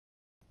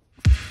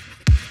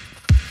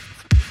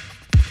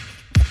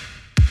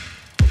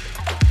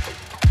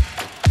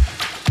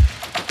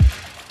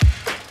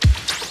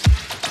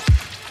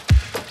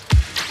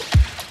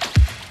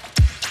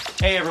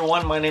Hey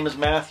everyone, my name is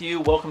Matthew.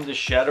 Welcome to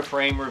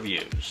Shadowframe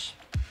Reviews.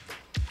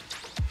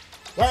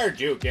 Where'd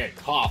you get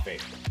coffee?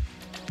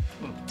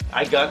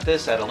 I got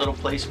this at a little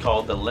place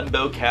called the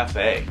Limbo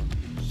Cafe.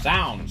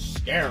 Sounds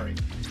scary.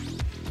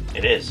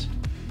 It is.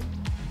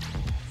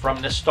 From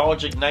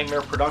Nostalgic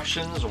Nightmare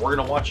Productions, we're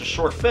going to watch a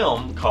short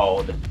film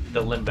called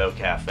The Limbo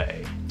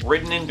Cafe,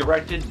 written and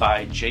directed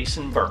by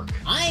Jason Burke.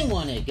 I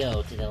want to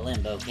go to the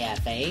Limbo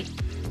Cafe.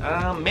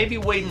 Maybe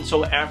wait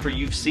until after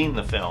you've seen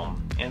the film,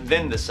 and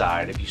then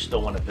decide if you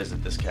still want to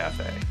visit this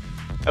cafe.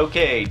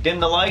 Okay, dim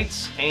the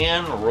lights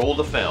and roll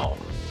the film.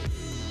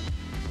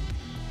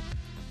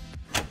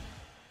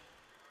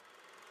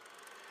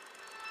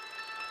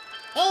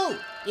 Oh,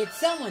 it's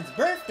someone's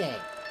birthday.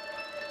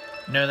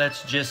 No,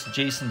 that's just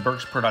Jason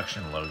Burke's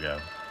production logo.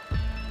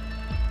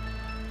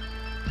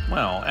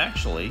 Well,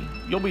 actually,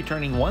 you'll be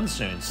turning 1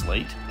 soon,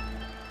 Slate.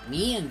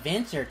 Me and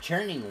Vince are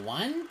turning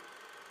 1?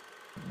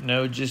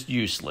 No, just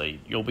you, Slate.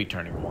 You'll be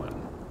turning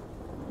 1.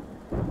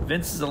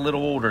 Vince is a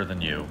little older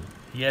than you.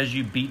 He has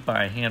you beat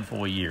by a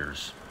handful of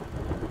years.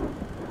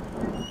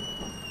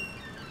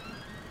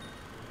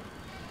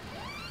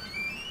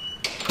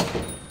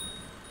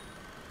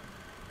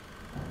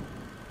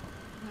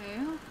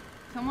 Well,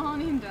 come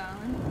on in,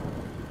 darling.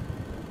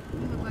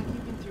 You look like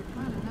you've been through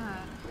quite a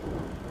night.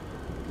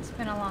 It's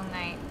been a long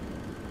night.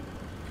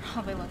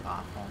 Probably look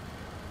awful.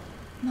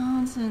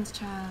 Nonsense,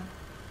 child.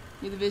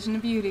 You're the vision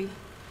of beauty,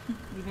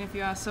 even if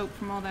you are soaked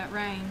from all that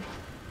rain.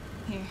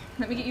 Here,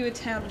 let me get you a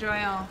towel to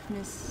dry off,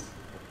 Miss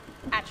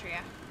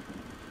Atria.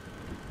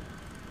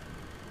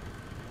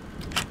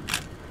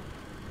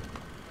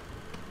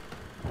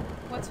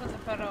 What's with the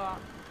photo op?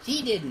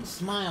 She didn't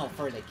smile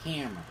for the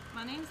camera.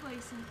 My name's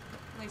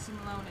Lacey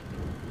Maloney.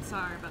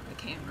 Sorry about the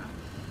camera.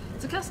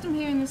 It's a custom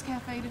here in this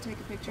cafe to take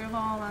a picture of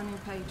all our new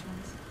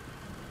patrons.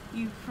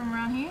 You from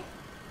around here?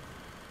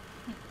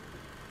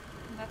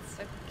 That's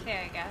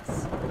okay, I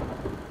guess.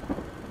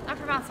 I'm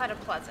from outside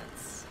of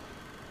Pleasance.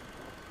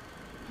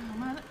 Oh,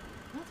 my,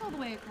 that's all the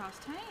way across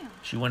town.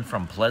 She went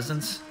from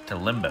Pleasance to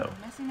Limbo.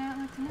 Messing out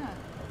like tonight.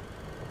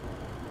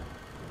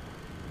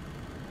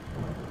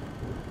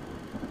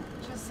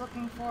 Just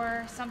looking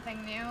for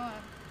something new. A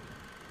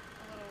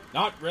little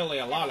Not really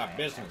a lot of getaway, I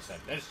business guess.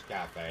 at this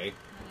cafe. Honey,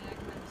 I can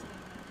understand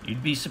that.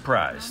 You'd be I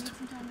surprised. need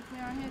some time to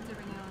clear our heads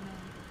every now and then.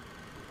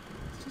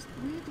 It's just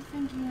weird to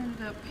think you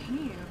ended up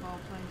here, of all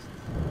places.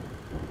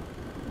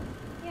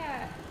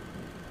 Yeah.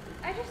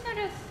 I just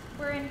noticed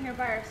we're in here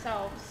by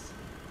ourselves.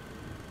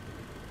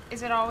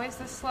 Is it always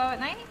this slow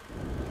at night?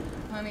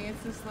 Honey,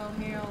 it's this slow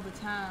here all the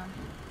time.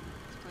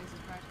 This place is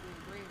practically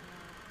a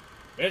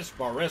graveyard. This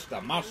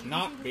barista must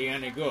not be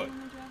any good.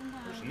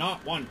 There's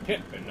not one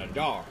tip in the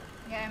jar.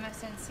 Yeah, I must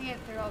didn't see it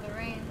through all the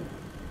rain.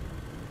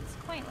 It's a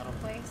quaint little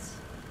place.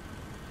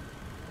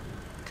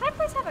 Could I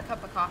please have a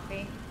cup of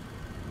coffee?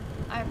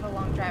 I have a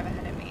long drive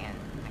ahead of me and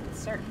I could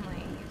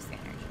certainly use the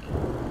energy.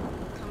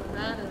 Coming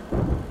right up.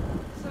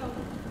 So,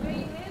 where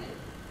you headed?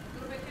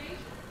 Little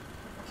vacation?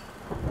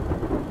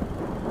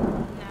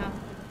 No,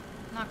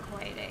 not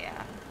quite a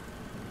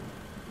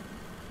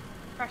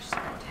fresh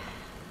start.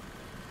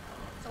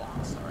 It's a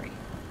long story.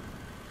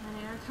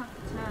 Honey, I got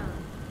the time.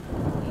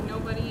 Ain't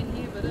nobody in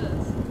here but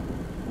us.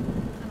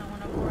 I don't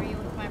want to bore you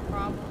with my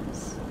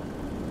problems.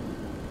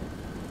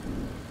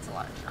 It's a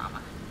lot of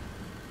trauma.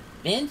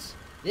 Vince,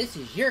 this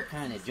is your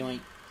kind of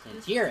joint,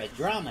 since you're a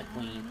drama I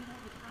queen. need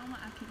all the drama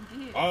I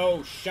can get.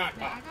 Oh, shut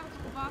Now, I up. got a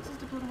couple boxes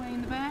to put away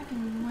in the back,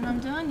 and when I'm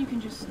done, you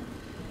can just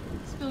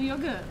spill your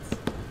guts.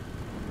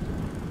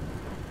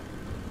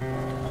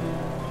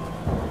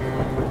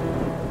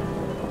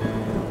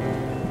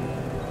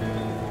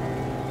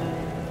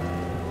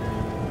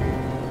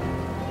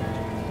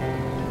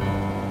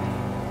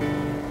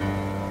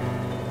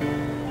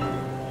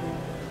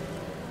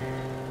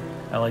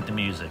 I like the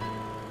music.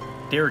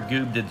 Derek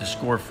Goob did the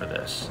score for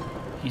this.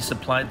 He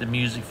supplied the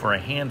music for a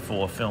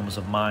handful of films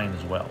of mine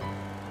as well.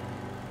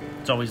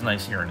 It's always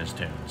nice hearing his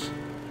tunes.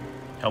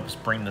 Helps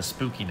bring the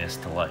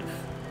spookiness to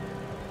life.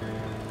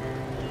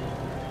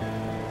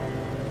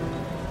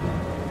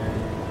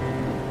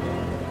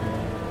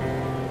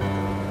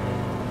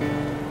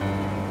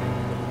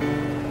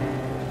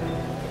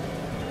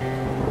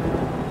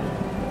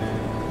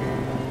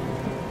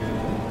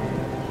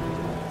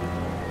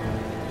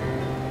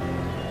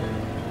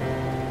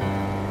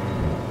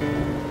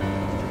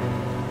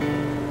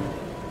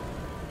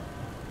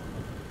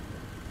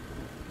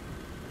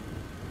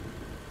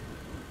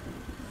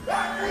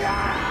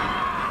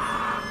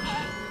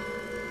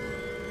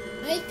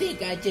 I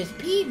think I just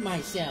peed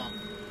myself.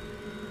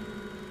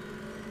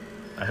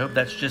 I hope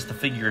that's just a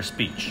figure of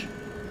speech.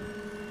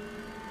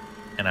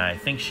 And I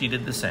think she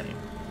did the same.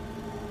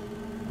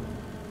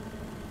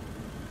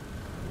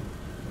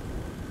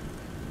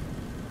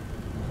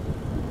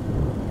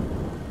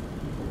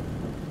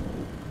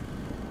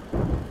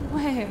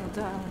 Well,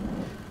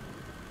 darling.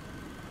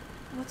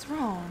 What's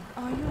wrong?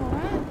 Are you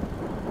alright?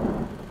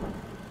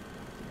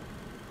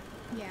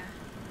 Yeah.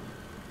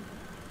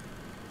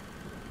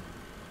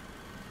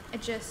 I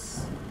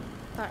just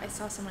thought I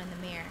saw someone in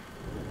the mirror.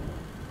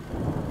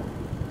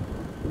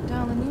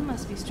 darling, you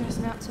must be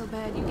stressing out so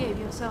bad you gave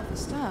yourself a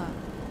stop.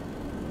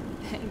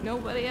 Ain't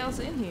nobody else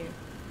in here.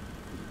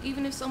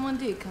 Even if someone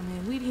did come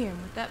in, we'd hear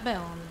him with that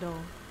bell on the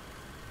door.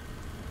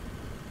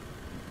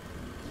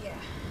 Yeah.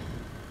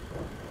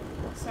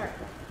 Sorry.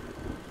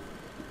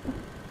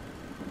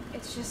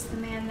 It's just the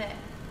man that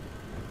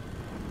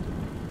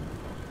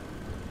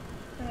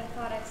I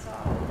thought I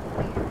saw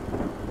earlier.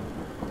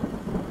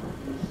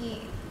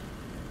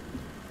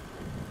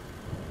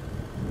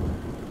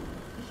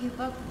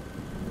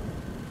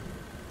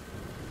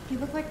 He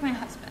looked like my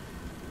husband.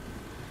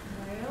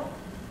 Well,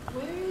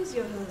 where is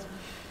your husband?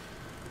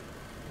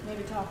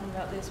 Maybe talking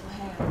about this will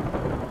happen.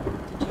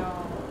 Did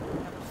y'all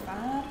have a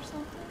fight or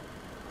something?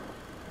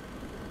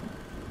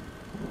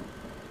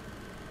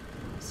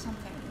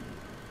 Something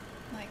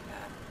like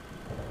that.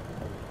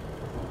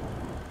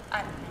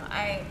 I don't know.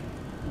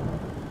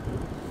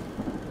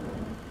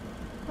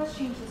 Let's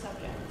change the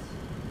subject.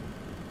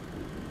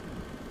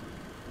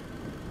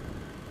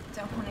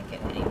 Don't want to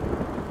get any more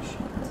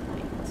emotional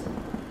tonight.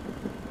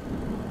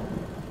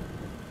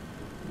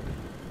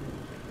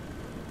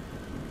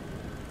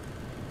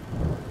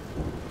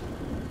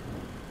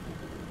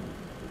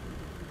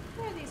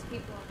 Who are these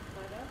people on the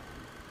photo?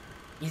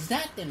 Is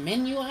that the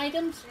menu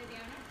items? Are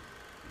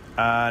they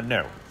the owner?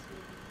 No.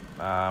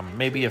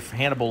 Maybe if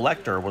Hannibal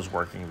Lecter was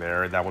working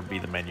there, that would be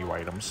the menu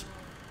items.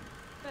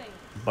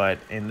 But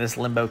in this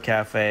Limbo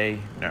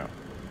Cafe, no.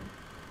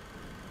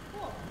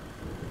 Cool.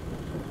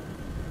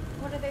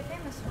 What are they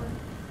famous for?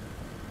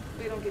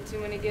 We don't get too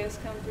many guests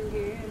come through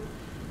here, and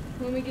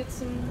when we get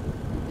some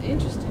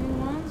interesting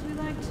ones, we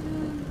like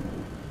to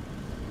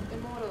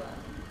immortalize.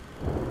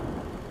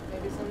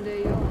 Maybe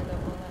someday you'll end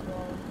up on that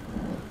wall.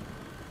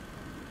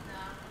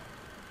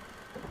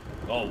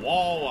 No. The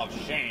Wall of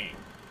Shame.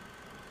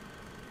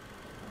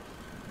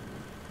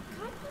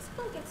 Can I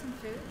possibly get some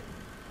food?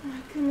 Oh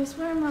my goodness,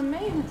 where are my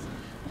manners?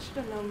 I should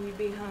have known you'd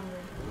be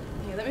hungry.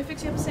 Here, let me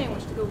fix you up a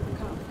sandwich to go with the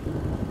coffee.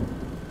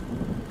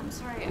 I'm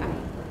sorry, I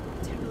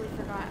totally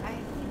forgot. I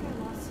think I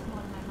lost a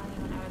lot of my money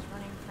when I was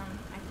running from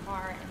my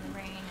car in the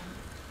rain.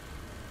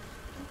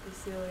 And Don't be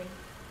silly.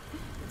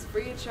 It's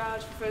free of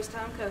charge for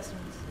first-time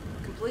customers.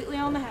 Completely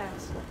on the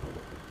house.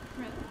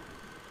 really?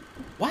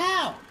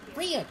 Wow,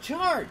 free of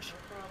charge.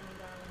 No problem,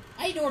 darling.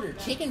 I'd order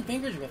chicken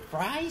fingers with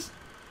fries,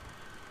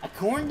 a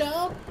corn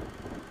dog,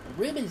 a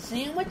ribbon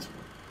sandwich,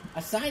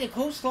 a side of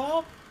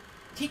coleslaw,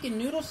 chicken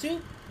noodle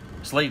soup.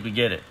 Slate, we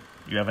get it.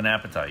 You have an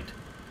appetite.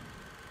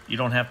 You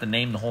don't have to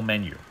name the whole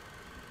menu.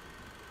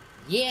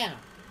 Yeah,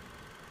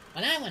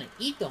 but I want to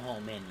eat the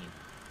whole menu.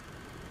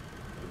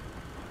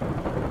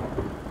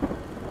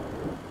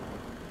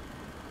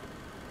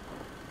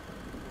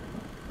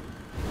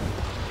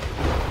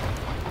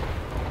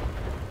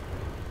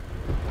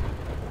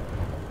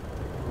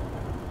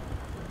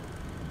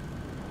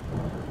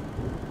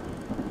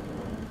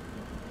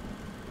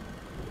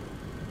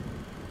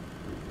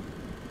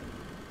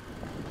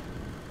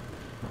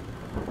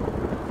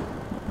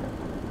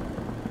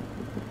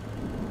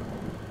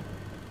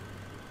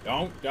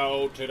 Don't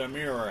go to the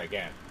mirror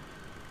again.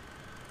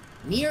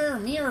 Mirror,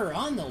 mirror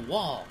on the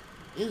wall,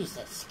 who's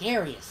the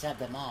scariest of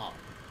them all?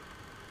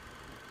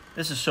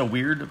 This is so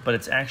weird, but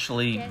it's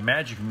actually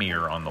Magic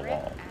Mirror on the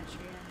wall.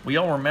 We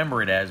all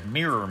remember it as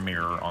Mirror,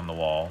 Mirror on the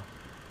wall,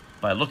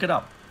 but look it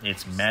up.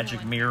 It's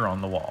Magic Mirror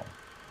on the wall.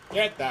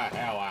 Get the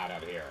hell out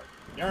of here.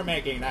 You're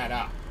making that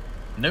up.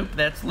 Nope,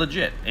 that's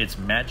legit. It's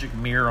Magic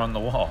Mirror on the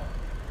wall,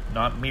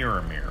 not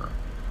Mirror, Mirror.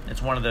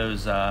 It's one of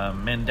those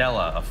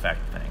Mandela effect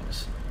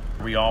things.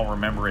 We all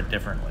remember it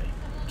differently.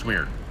 It's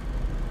weird.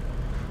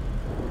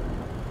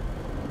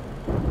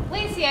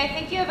 Lacey, I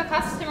think you have a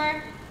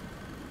customer.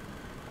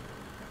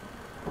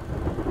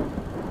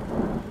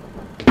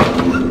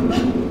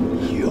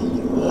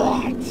 You'll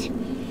rot!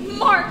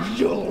 Mark!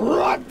 You'll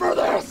rot for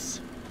this!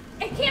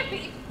 It can't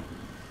be!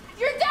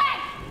 You're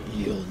dead!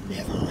 You'll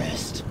never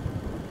rest.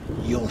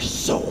 Your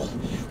soul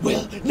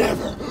will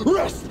never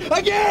rest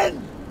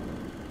again!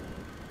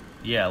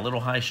 Yeah, a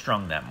little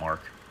high-strung, that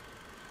Mark.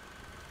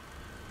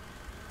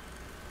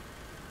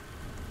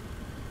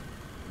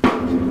 Well,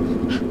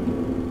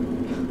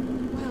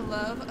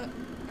 love,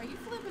 are you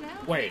flipping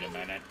out? Wait a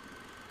minute.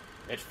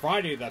 It's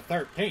Friday the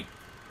 13th.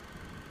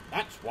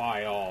 That's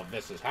why all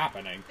this is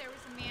happening. There was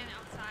a man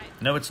outside.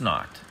 No, it's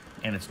not.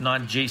 And it's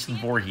not Jason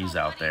Voorhees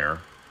out there.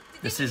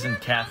 This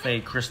isn't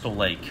Cafe Crystal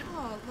Lake.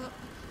 Oh, look.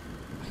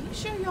 Are you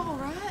sure you're all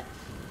right?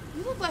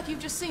 You look like you've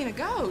just seen a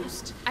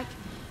ghost.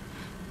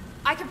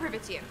 I can prove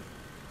it to you.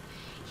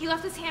 He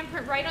left his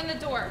handprint right on the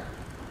door.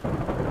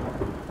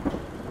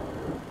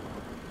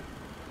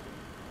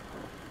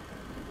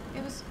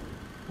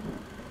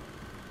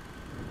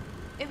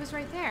 It was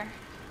right there.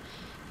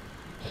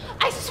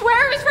 I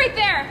swear it was right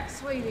there!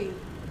 Sweetie,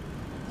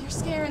 you're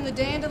scaring the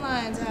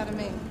dandelions out of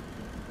me.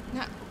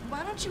 Now,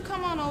 why don't you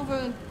come on over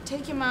and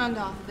take your mind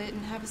off of it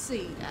and have a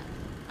seat?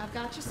 I've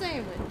got your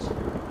sandwich.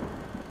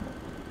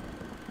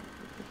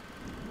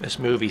 This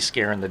movie's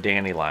scaring the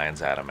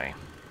dandelions out of me.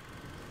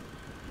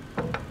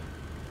 Now,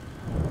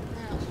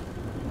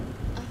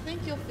 I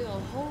think you'll feel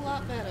a whole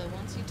lot better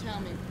once you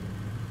tell me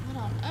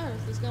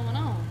earth is going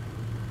on?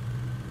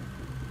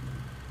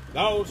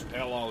 Those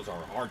pillows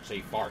are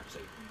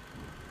artsy-fartsy.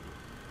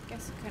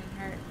 Guess it couldn't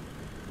hurt.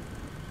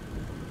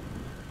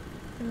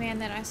 The man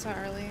that I saw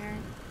earlier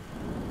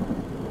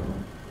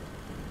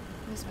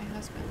was my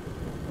husband.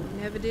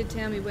 You never did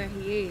tell me where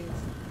he is.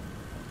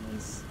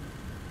 He's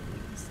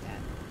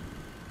dead.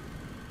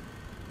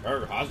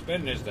 Her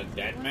husband is the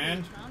dead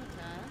man?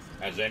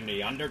 Traumatized. As in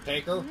the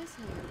Undertaker? Miss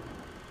him.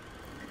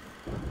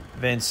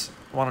 Vince,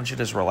 why don't you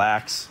just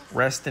relax,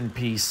 rest in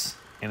peace,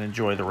 and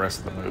enjoy the rest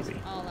of the movie?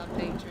 All our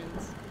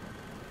patrons.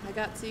 I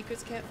got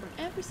secrets kept from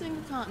every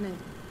single continent.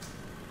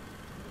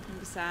 And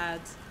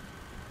besides,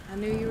 I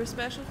knew you were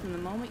special from the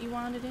moment you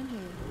wandered in here.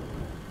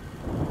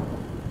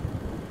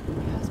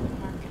 My husband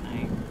Mark and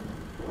I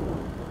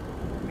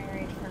were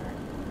married for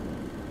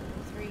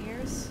 3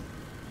 years.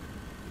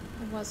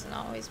 It wasn't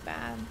always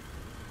bad.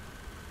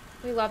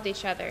 We loved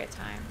each other at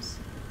times.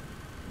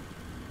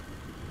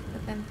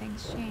 But then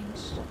things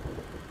changed.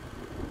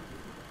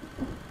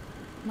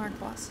 Mark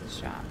lost his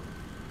job.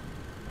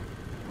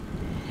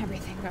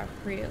 Everything got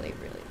really,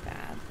 really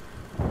bad.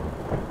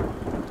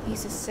 He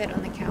used to sit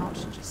on the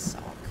couch and just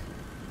sulk.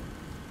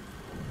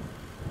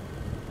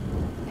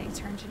 Then he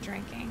turned to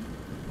drinking.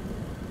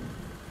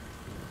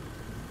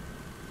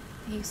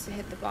 He used to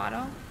hit the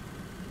bottle.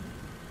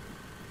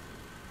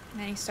 And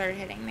then he started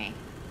hitting me.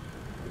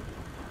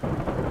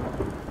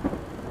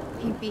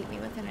 He beat me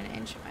within an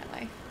inch of my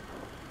life.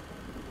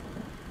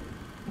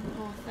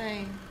 Poor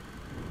thing.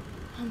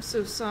 I'm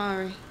so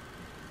sorry.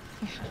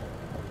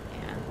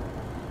 Yeah.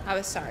 I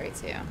was sorry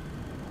too.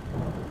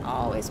 I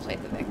always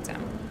played the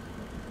victim.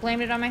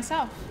 Blamed it on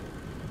myself.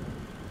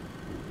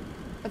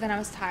 But then I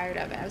was tired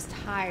of it. I was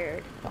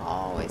tired of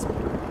always being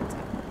the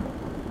victim.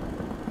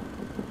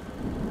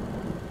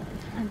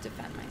 I wanted to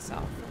defend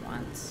myself for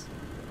once.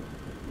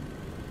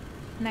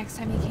 Next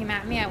time he came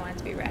at me, I wanted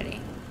to be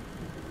ready.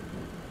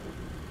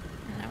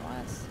 And I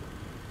was.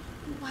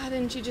 Why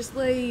didn't you just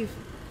leave?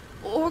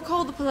 Or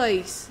call the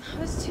police? I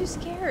was too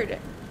scared.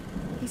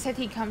 He said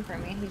he'd come for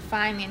me, he'd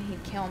find me, and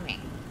he'd kill me.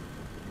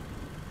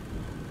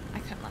 I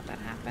couldn't let that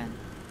happen.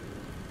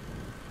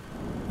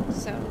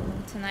 So,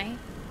 tonight,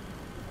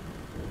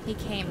 he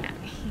came at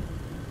me.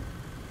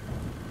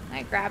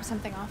 I grabbed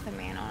something off the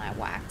mantel and I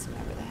whacked him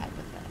over the head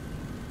with it.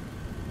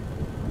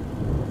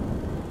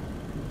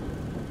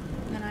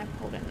 And then I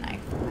pulled a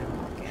knife from my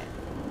pocket.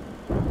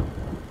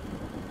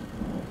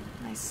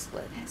 And I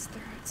slit his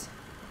throat.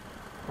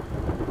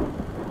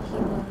 He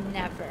will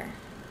never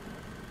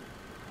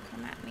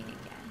come at me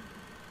again.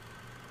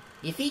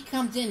 If he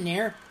comes in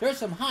there, there's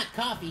some hot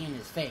coffee in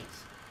his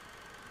face.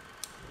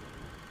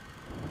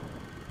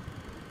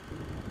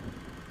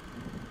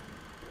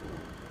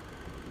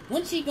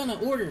 When's he gonna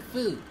order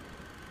food?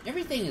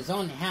 Everything is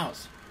on the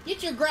house.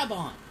 Get your grub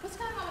on. What's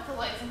going on with the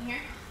lights in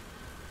here?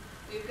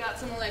 We've got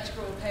some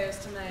electrical repairs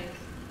to make.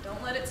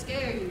 Don't let it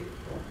scare you.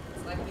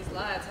 It's like these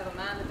lights have a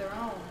mind of their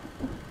own.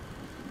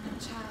 Now,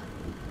 child,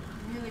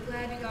 I'm really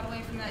glad you got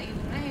away from that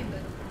evil man,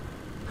 but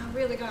I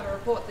really gotta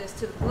report this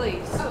to the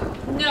police. Oh,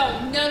 no.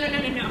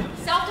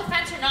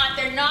 Self-defense or not,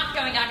 they're not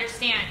going to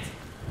understand.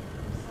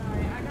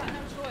 Sorry, I got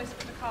no choice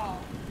but to call.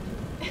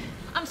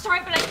 I'm sorry,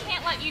 but I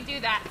can't let you do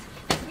that.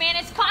 This man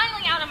is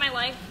finally out of my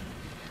life.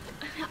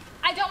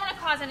 I don't want to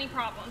cause any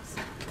problems.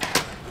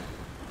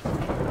 I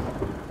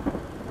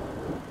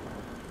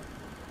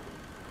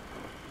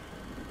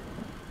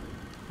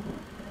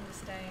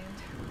understand.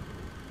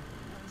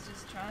 I was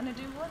just trying to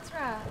do what's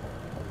right.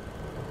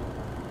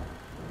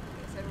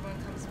 I guess everyone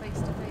comes face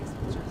to face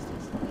with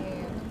justice in the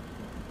end.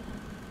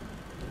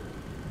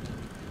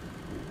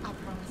 I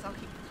promise I'll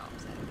keep the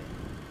cops out of it.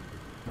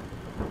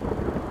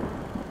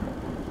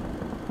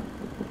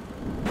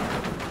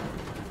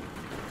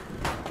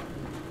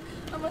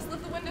 I must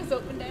leave the windows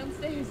open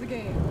downstairs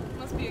again.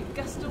 Must be a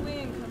gust of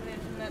wind coming in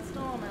from that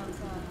storm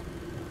outside.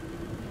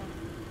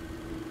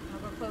 I'll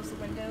go close the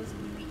windows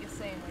and you eat your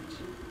sandwich.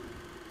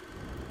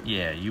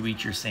 Yeah, you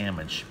eat your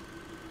sandwich.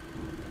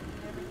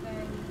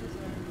 Everything you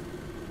deserve.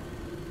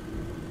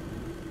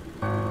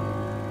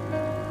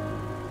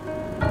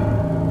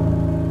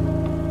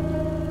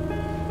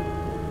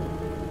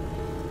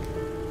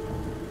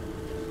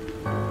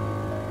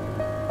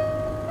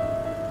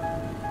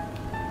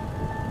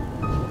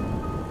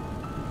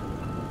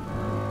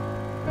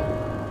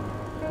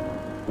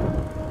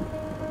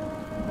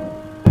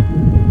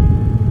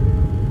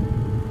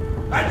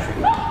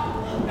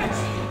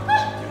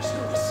 There's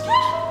no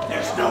escape.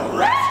 There's no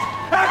rest.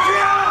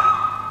 Adria!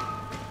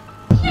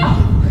 No!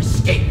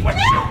 Escape what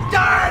you've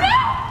done!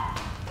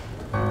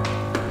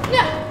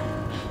 No!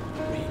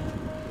 Read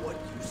what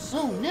you saw.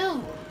 Oh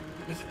no!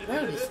 His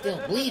throat is still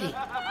bleeding.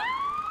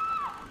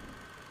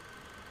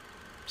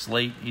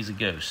 Slate, he's a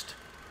ghost.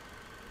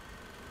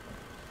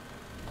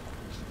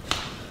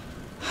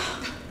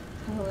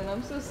 Helen,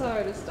 I'm so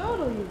sorry to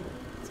startle you.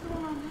 What's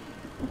going on there?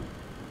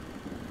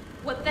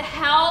 What the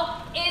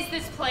hell is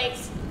this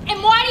place?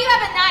 And why do you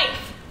have a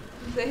knife?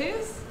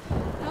 This?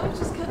 I was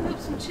just cutting up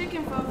some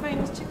chicken for our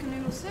famous chicken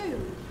noodle soup.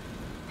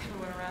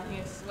 Everyone around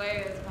here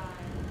swears by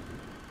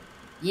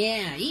it.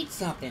 Yeah, eat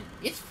something.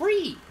 It's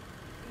free.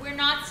 We're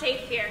not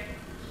safe here.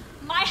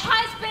 My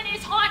husband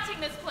is haunting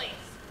this place.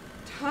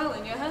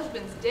 Darling, your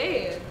husband's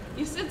dead.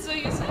 You said so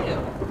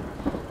yourself.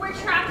 We're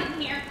trapped in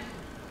here.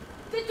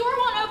 The door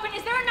won't open.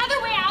 Is there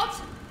another way out?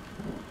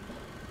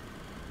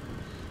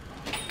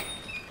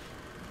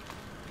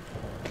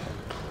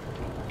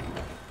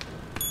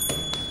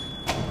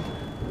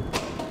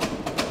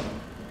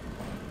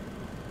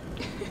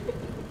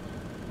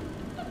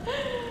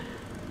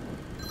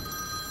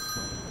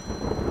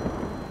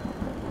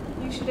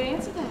 You should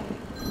answer that.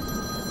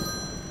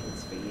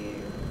 It's for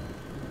you.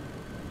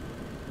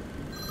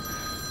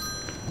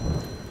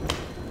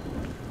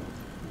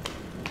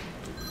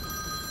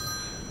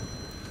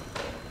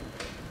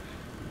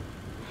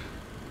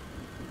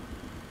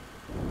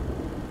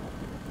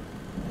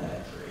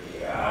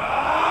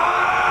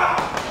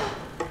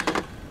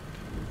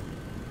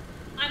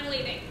 I'm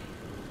leaving.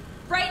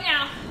 Right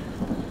now.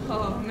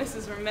 Oh,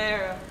 Mrs.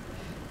 Romero,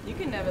 you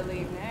can never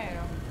leave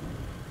now.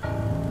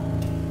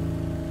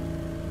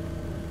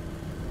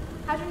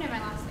 How'd you know my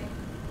last name?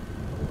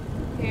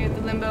 Here at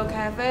the Limbo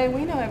Cafe,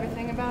 we know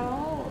everything about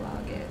all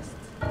our guests.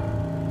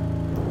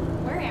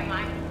 Where am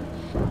I?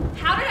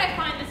 How did I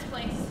find this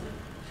place?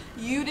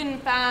 You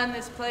didn't find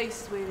this place,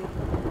 sweetie.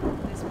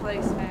 This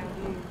place found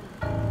you.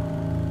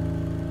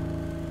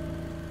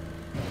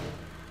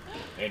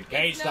 In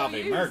case It's no of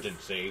use.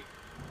 emergency,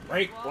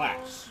 break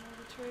glass. Know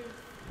the truth.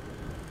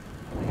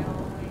 They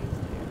always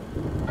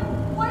do.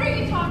 What are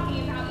you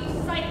talking about, you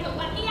psycho?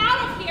 Let me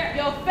out of here!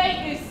 Your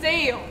fate is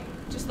sealed,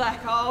 just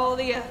like all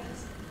the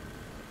others.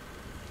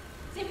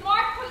 Did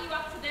Mark put you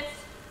up to this?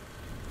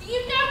 Do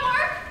you know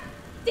Mark?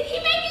 Did he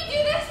make you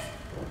do this?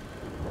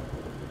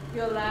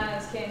 Your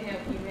lies can't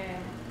help you now.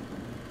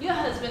 Your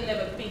husband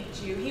never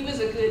beat you. He was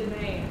a good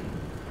man.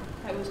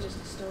 That was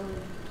just a story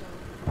you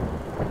told.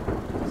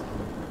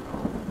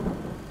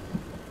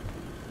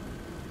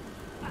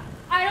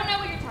 I don't know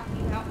what you're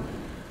talking about.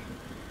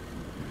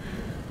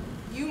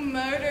 You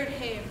murdered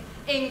him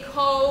in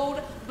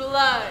cold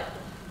blood.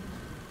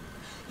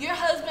 Your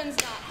husband's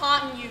not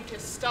haunting you to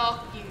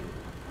stalk you.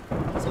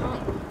 He's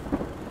haunting you.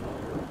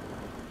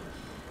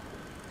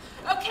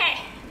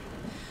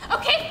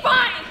 Okay,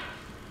 fine.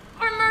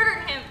 I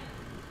murdered him.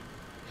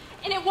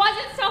 And it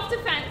wasn't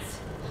self-defense.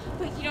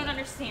 But you don't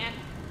understand.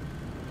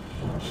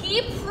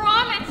 He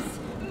promised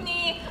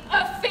me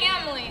a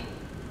family.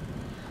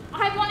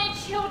 I wanted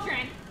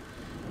children.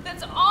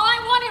 That's all I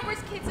wanted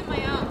was kids of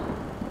my own.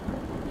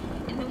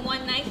 And then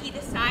one night he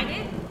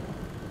decided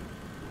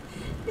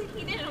that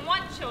he didn't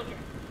want children.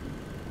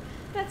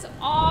 That's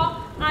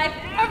all I've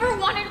ever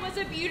wanted was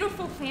a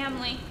beautiful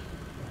family.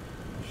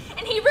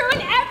 And he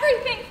ruined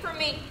everything for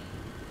me.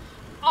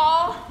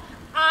 All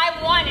I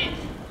wanted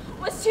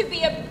was to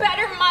be a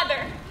better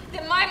mother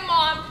than my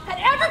mom had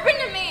ever been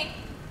to me.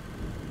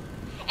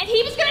 And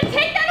he was gonna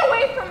take that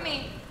away from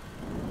me.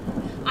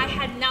 I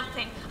had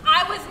nothing.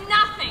 I was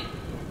nothing.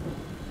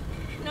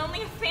 And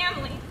only a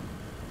family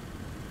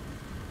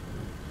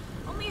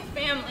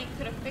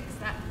could have fixed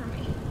that for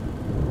me.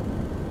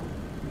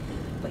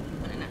 But you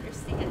wouldn't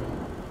understand.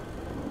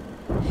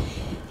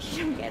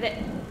 You don't get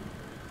it.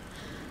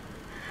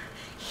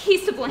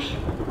 He's to blame.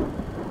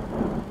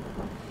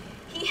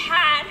 He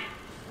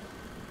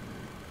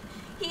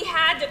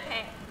had to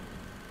pay.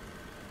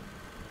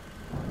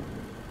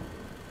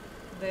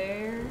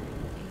 There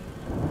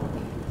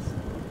he is.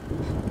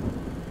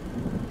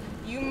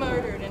 You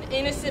murdered an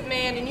innocent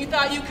man and you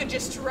thought you could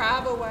just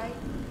drive away?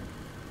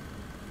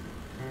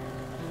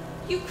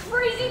 You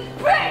crazy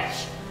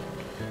bitch!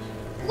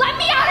 Let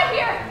me out of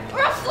here,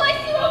 or I'll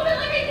slice you open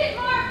like I did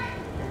Mark!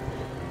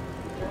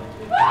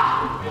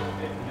 Ah!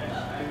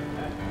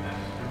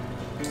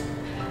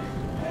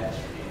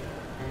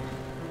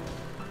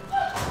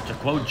 To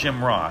quote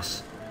Jim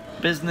Ross,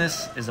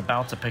 business is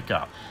about to pick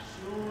up.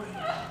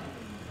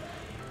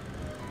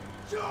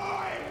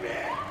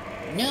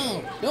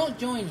 No, don't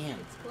join him.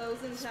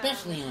 Closing time.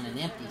 Especially on an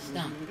empty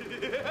stomach.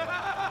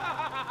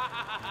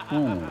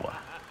 Ooh,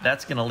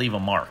 that's gonna leave a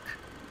mark.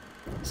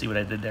 See what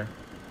I did there?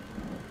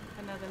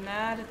 Another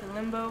night at the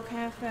Limbo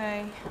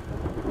Cafe.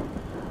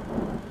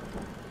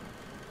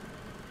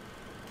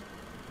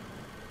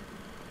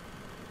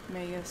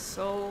 May your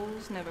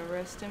souls never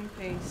rest in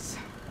peace.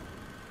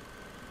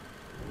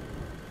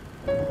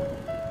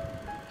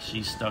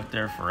 She's stuck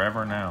there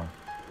forever now.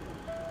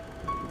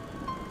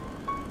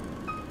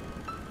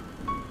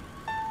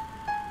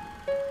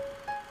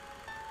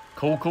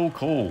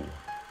 Cool.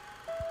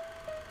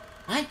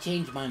 I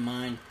changed my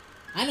mind.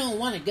 I don't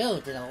want to go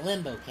to the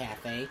Limbo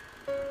Cafe.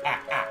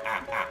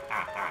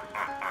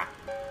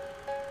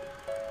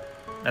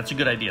 That's a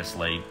good idea,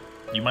 Slate.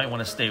 You might want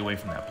to stay away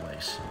from that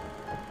place.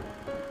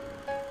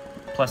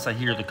 Plus, I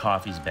hear the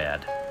coffee's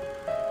bad.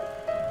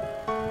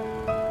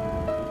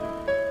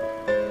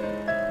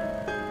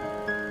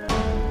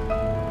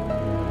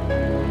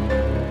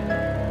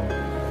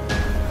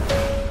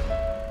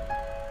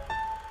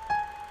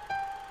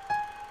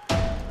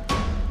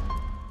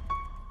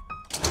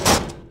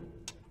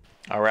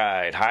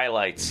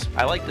 Highlights.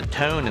 I like the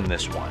tone in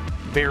this one.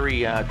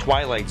 Very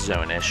Twilight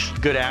Zone-ish.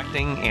 Good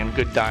acting and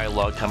good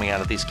dialogue coming out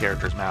of these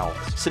characters' mouths.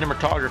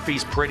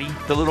 Cinematography's pretty.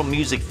 The little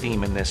music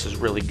theme in this is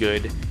really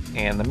good,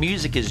 and the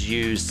music is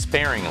used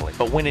sparingly,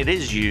 but when it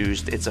is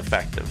used, it's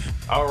effective.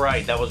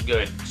 Alright, that was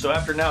good. So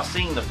after now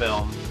seeing the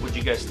film, would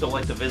you guys still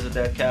like to visit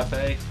that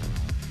cafe?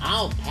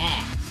 I'll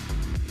pass.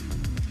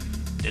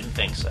 Didn't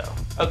think so.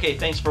 Okay,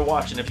 thanks for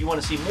watching. If you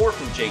want to see more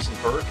from Jason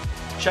Burke,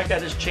 check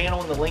out his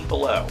channel in the link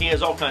below. He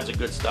has all kinds of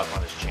good stuff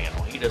on his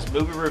channel. He does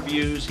movie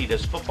reviews, he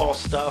does football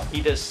stuff, he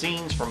does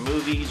scenes from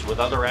movies with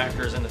other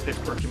actors in the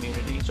Pittsburgh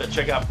community. So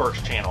check out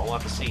Burke's channel, a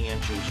lot to see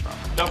and choose from.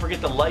 Don't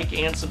forget to like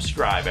and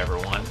subscribe,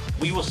 everyone.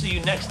 We will see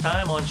you next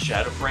time on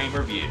Shadowframe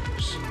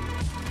Reviews.